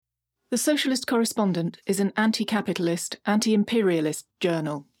The Socialist Correspondent is an anti-capitalist, anti-imperialist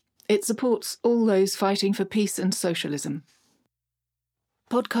journal. It supports all those fighting for peace and socialism.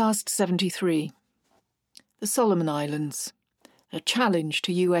 Podcast 73. The Solomon Islands. A challenge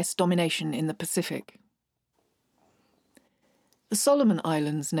to US domination in the Pacific. The Solomon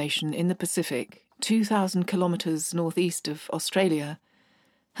Islands nation in the Pacific, 2,000 kilometres northeast of Australia,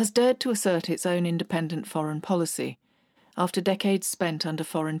 has dared to assert its own independent foreign policy after decades spent under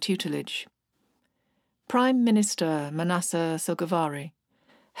foreign tutelage. Prime Minister Manasseh Sogavare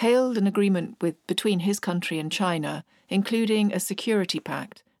hailed an agreement between his country and China, including a security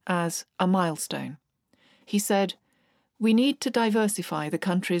pact, as a milestone. He said, "We need to diversify the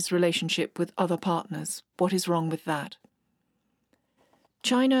country's relationship with other partners. What is wrong with that?"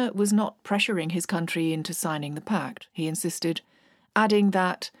 China was not pressuring his country into signing the pact, he insisted, adding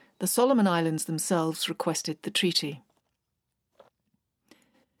that the Solomon Islands themselves requested the treaty.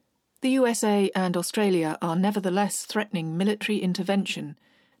 The USA and Australia are nevertheless threatening military intervention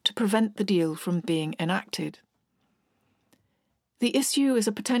to prevent the deal from being enacted. The issue is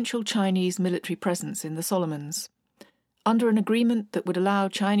a potential Chinese military presence in the Solomons, under an agreement that would allow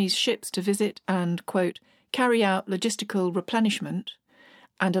Chinese ships to visit and, quote, carry out logistical replenishment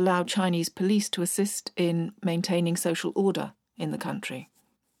and allow Chinese police to assist in maintaining social order in the country.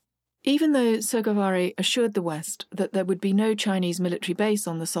 Even though Sogavare assured the West that there would be no Chinese military base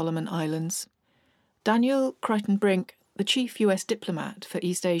on the Solomon Islands, Daniel Kritenbrink, the chief US diplomat for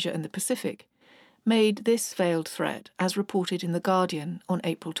East Asia and the Pacific, made this veiled threat as reported in The Guardian on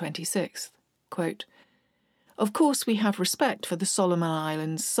April 26th. Quote, "Of course we have respect for the Solomon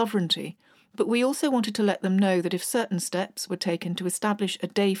Islands' sovereignty, but we also wanted to let them know that if certain steps were taken to establish a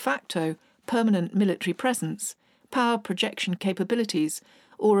de facto permanent military presence, power projection capabilities,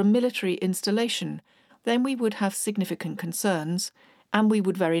 or a military installation, then we would have significant concerns, and we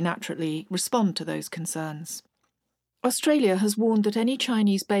would very naturally respond to those concerns." Australia has warned that any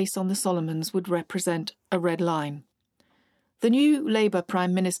Chinese base on the Solomons would represent a red line. The new Labour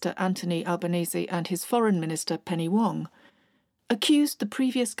Prime Minister Anthony Albanese and his Foreign Minister Penny Wong accused the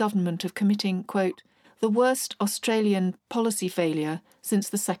previous government of committing, quote, the worst Australian policy failure since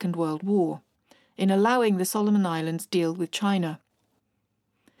the Second World War, in allowing the Solomon Islands deal with China.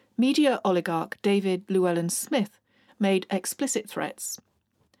 Media oligarch David Llewellyn-Smith made explicit threats.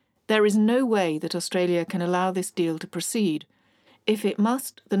 "There is no way that Australia can allow this deal to proceed. If it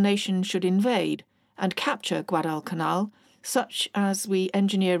must, the nation should invade and capture Guadalcanal, such as we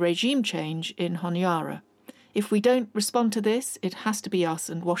engineer regime change in Honiara. If we don't respond to this, it has to be us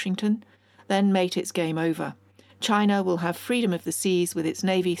and Washington. Then, mate, it's game over. China will have freedom of the seas with its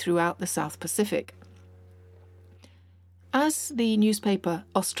navy throughout the South Pacific." As the newspaper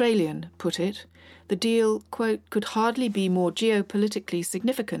Australian put it, the deal, quote, could hardly be more geopolitically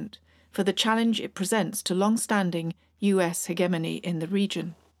significant for the challenge it presents to long-standing US hegemony in the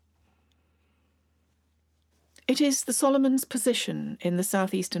region. It is the Solomons' position in the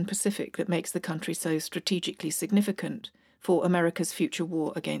southeastern Pacific that makes the country so strategically significant for America's future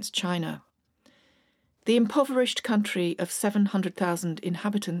war against China. The impoverished country of 700,000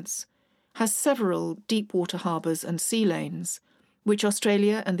 inhabitants has several deep-water harbours and sea lanes, which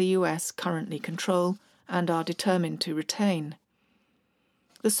Australia and the US currently control and are determined to retain.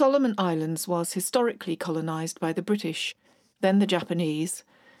 The Solomon Islands was historically colonised by the British, then the Japanese,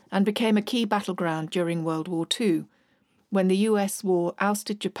 and became a key battleground during World War II, when the US war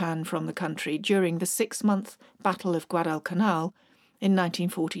ousted Japan from the country during the 6-month Battle of Guadalcanal in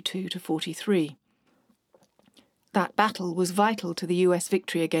 1942-43. That battle was vital to the US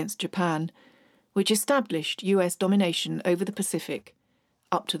victory against Japan, which established US domination over the Pacific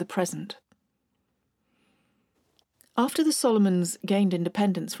up to the present. After the Solomons gained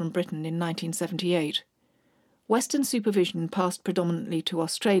independence from Britain in 1978, Western supervision passed predominantly to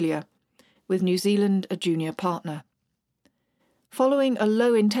Australia, with New Zealand a junior partner. Following a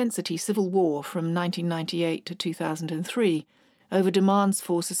low-intensity civil war from 1998 to 2003 over demands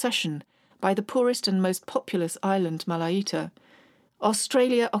for secession by the poorest and most populous island, Malaita,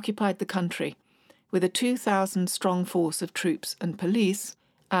 Australia occupied the country with a 2,000-strong force of troops and police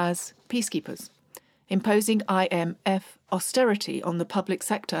as peacekeepers, imposing IMF austerity on the public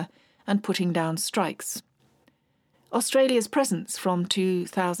sector and putting down strikes. Australia's presence from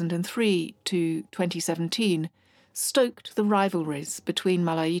 2003 to 2017 stoked the rivalries between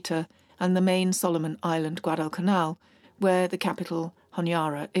Malaita and the main Solomon Island Guadalcanal, where the capital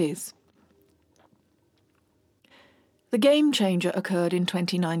Honiara is. The game changer occurred in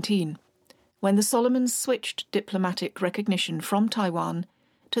 2019, when the Solomons switched diplomatic recognition from Taiwan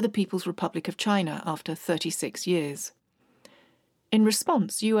to the People's Republic of China after 36 years. In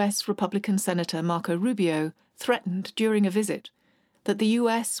response, US Republican Senator Marco Rubio threatened during a visit that the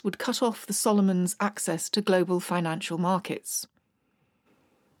US would cut off the Solomons' access to global financial markets.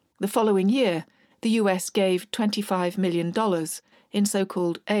 The following year, the US gave $25 million in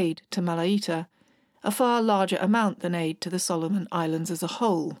so-called aid to Malayita, a far larger amount than aid to the Solomon Islands as a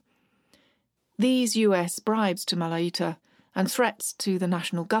whole. These US bribes to Malayita and threats to the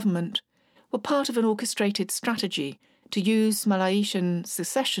national government were part of an orchestrated strategy to use Malaysian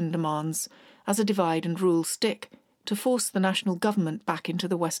secession demands as a divide-and-rule stick to force the national government back into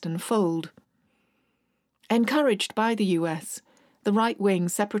the Western fold. Encouraged by the US, the right-wing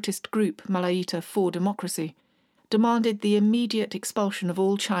separatist group Malayita for Democracy demanded the immediate expulsion of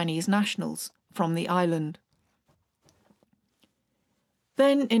all Chinese nationals from the island.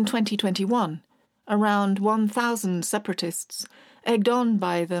 Then, in 2021, around 1,000 separatists, egged on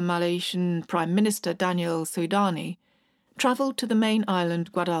by the Malaysian Prime Minister Daniel Serdani, travelled to the main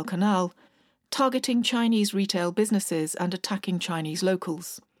island Guadalcanal, targeting Chinese retail businesses and attacking Chinese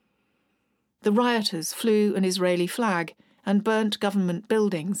locals. The rioters flew an Israeli flag and burnt government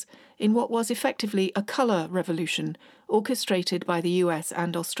buildings in what was effectively a colour revolution orchestrated by the US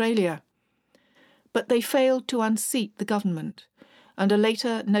and Australia. But they failed to unseat the government, and a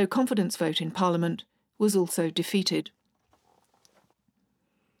later no-confidence vote in Parliament was also defeated.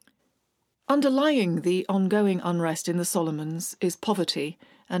 Underlying the ongoing unrest in the Solomons is poverty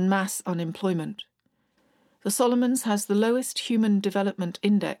and mass unemployment. The Solomons has the lowest Human Development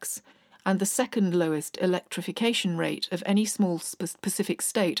Index and the second lowest electrification rate of any small Pacific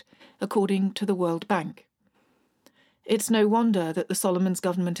state, according to the World Bank. It's no wonder that the Solomons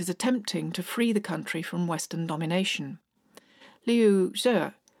government is attempting to free the country from Western domination. Liu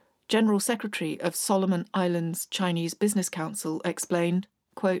Zhe, General Secretary of Solomon Islands Chinese Business Council, explained,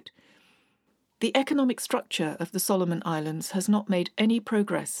 quote, "The economic structure of the Solomon Islands has not made any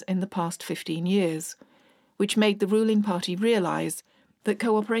progress in the past 15 years, which made the ruling party realise that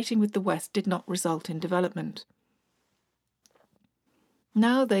cooperating with the West did not result in development.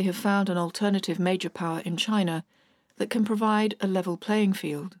 Now they have found an alternative major power in China that can provide a level playing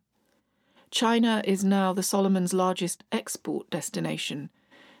field. China is now the Solomons' largest export destination,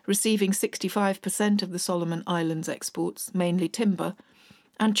 receiving 65% of the Solomon Islands' exports, mainly timber,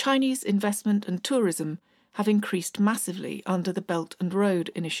 and Chinese investment and tourism have increased massively under the Belt and Road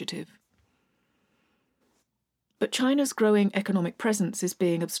Initiative. But China's growing economic presence is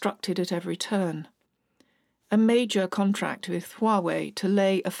being obstructed at every turn. A major contract with Huawei to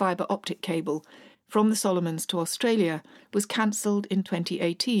lay a fibre optic cable from the Solomons to Australia was cancelled in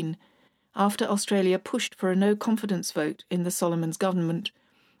 2018 after Australia pushed for a no-confidence vote in the Solomons government,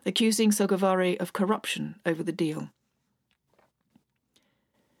 accusing Sogavare of corruption over the deal.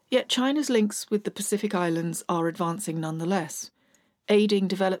 Yet China's links with the Pacific Islands are advancing nonetheless, aiding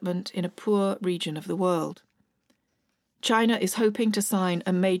development in a poor region of the world. China is hoping to sign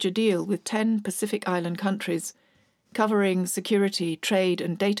a major deal with 10 Pacific Island countries, covering security, trade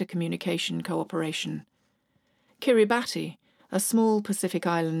and data communication cooperation. Kiribati, a small Pacific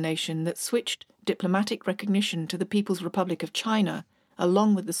Island nation that switched diplomatic recognition to the People's Republic of China,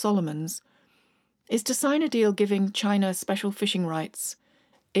 along with the Solomons, is to sign a deal giving China special fishing rights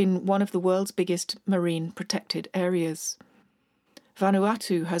in one of the world's biggest marine protected areas.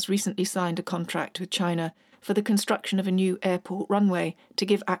 Vanuatu has recently signed a contract with China for the construction of a new airport runway to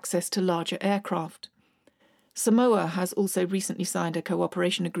give access to larger aircraft. Samoa has also recently signed a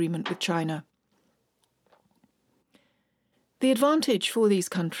cooperation agreement with China. The advantage for these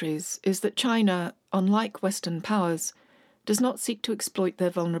countries is that China, unlike Western powers, does not seek to exploit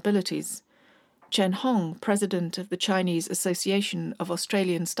their vulnerabilities. Chen Hong, president of the Chinese Association of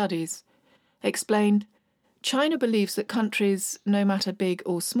Australian Studies, explained, "China believes that countries, no matter big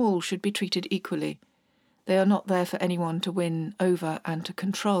or small, should be treated equally. They are not there for anyone to win over and to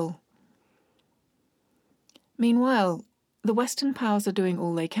control." Meanwhile, the Western powers are doing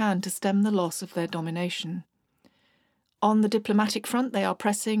all they can to stem the loss of their domination. On the diplomatic front, they are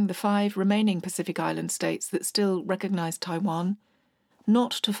pressing the 5 remaining Pacific Island states that still recognise Taiwan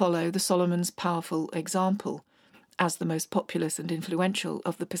not to follow the Solomons' powerful example, as the most populous and influential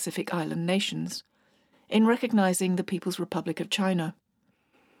of the Pacific Island nations, in recognising the People's Republic of China.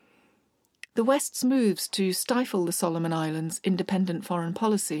 The West's moves to stifle the Solomon Islands' independent foreign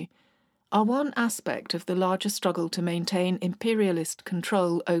policy are one aspect of the larger struggle to maintain imperialist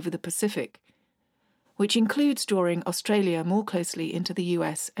control over the Pacific, which includes drawing Australia more closely into the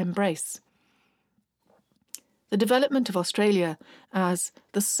US embrace. The development of Australia as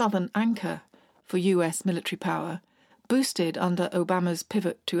the southern anchor for US military power, boosted under Obama's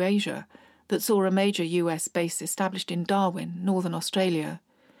pivot to Asia, that saw a major US base established in Darwin, Northern Australia,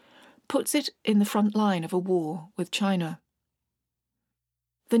 puts it in the front line of a war with China.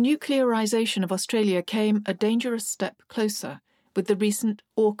 The nuclearisation of Australia came a dangerous step closer with the recent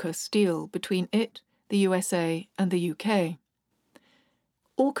AUKUS deal between it, the USA and the UK.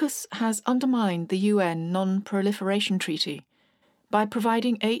 AUKUS has undermined the UN Non-Proliferation Treaty by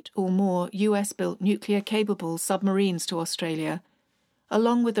providing 8 or more US-built nuclear-capable submarines to Australia,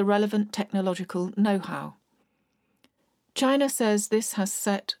 along with the relevant technological know-how. China says this has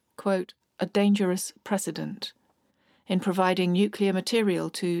set, quote, a dangerous precedent in providing nuclear material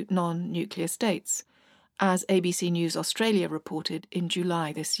to non-nuclear states, as ABC News Australia reported in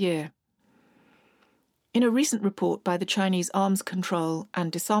July this year. In a recent report by the Chinese Arms Control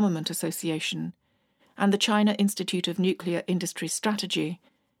and Disarmament Association and the China Institute of Nuclear Industry Strategy,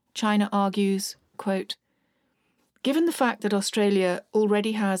 China argues, quote, given the fact that Australia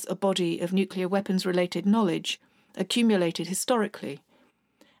already has a body of nuclear weapons-related knowledge accumulated historically,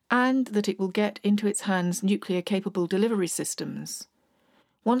 and that it will get into its hands nuclear-capable delivery systems,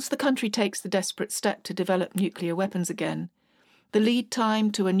 once the country takes the desperate step to develop nuclear weapons again, the lead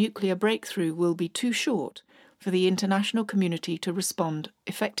time to a nuclear breakthrough will be too short for the international community to respond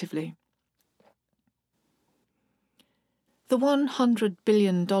effectively. The $100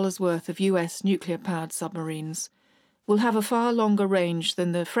 billion worth of US nuclear-powered submarines will have a far longer range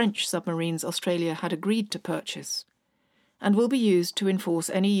than the French submarines Australia had agreed to purchase, and will be used to enforce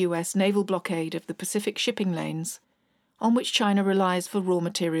any US naval blockade of the Pacific shipping lanes on which China relies for raw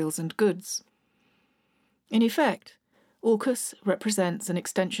materials and goods. In effect, AUKUS represents an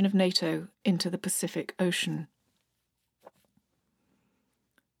extension of NATO into the Pacific Ocean.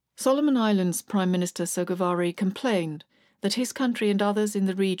 Solomon Islands Prime Minister Sogavare complained that his country and others in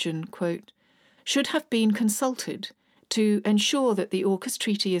the region, quote, should have been consulted to ensure that the AUKUS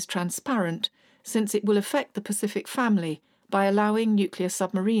treaty is transparent, since it will affect the Pacific family by allowing nuclear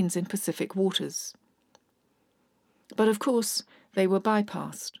submarines in Pacific waters. But of course, they were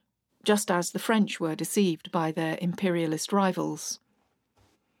bypassed, just as the French were deceived by their imperialist rivals.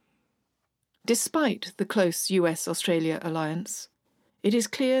 Despite the close US-Australia alliance, it is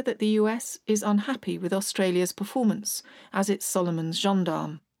clear that the US is unhappy with Australia's performance as its Solomons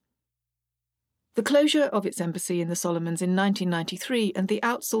gendarme. The closure of its embassy in the Solomons in 1993 and the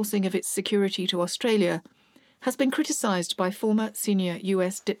outsourcing of its security to Australia has been criticised by former senior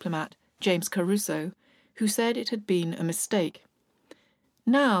US diplomat James Caruso, who said it had been a mistake.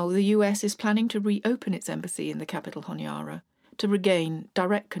 Now the US is planning to reopen its embassy in the capital Honiara to regain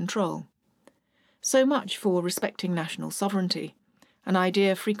direct control. So much for respecting national sovereignty, an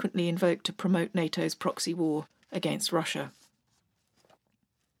idea frequently invoked to promote NATO's proxy war against Russia.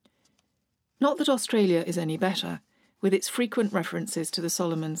 Not that Australia is any better, with its frequent references to the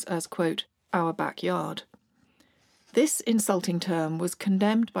Solomons as, quote, our backyard. This insulting term was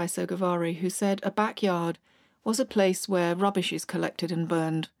condemned by Sogavare, who said a backyard was a place where rubbish is collected and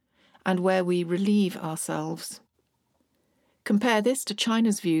burned, and where we relieve ourselves. Compare this to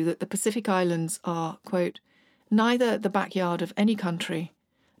China's view that the Pacific Islands are, quote, neither the backyard of any country,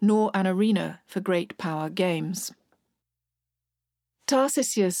 nor an arena for great power games.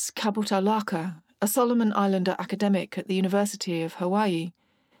 Tarcisius Kabutalaka, a Solomon Islander academic at the University of Hawaii,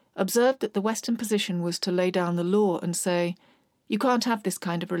 observed that the Western position was to lay down the law and say, you can't have this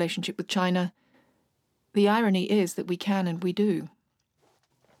kind of relationship with China. The irony is that we can and we do.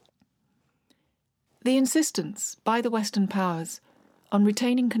 The insistence by the Western powers on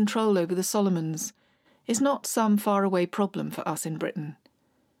retaining control over the Solomons is not some faraway problem for us in Britain.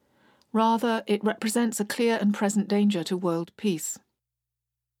 Rather, it represents a clear and present danger to world peace.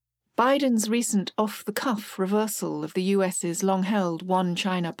 Biden's recent off-the-cuff reversal of the US's long-held one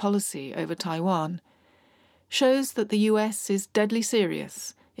China policy over Taiwan shows that the US is deadly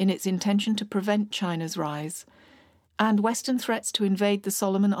serious in its intention to prevent China's rise, and Western threats to invade the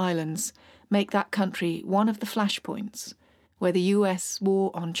Solomon Islands make that country one of the flashpoints where the US war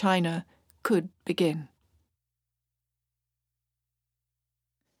on China could begin.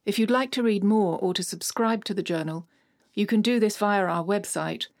 If you'd like to read more or to subscribe to the journal, you can do this via our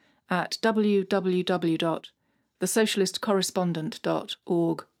website at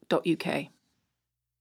www.thesocialistcorrespondent.org.uk.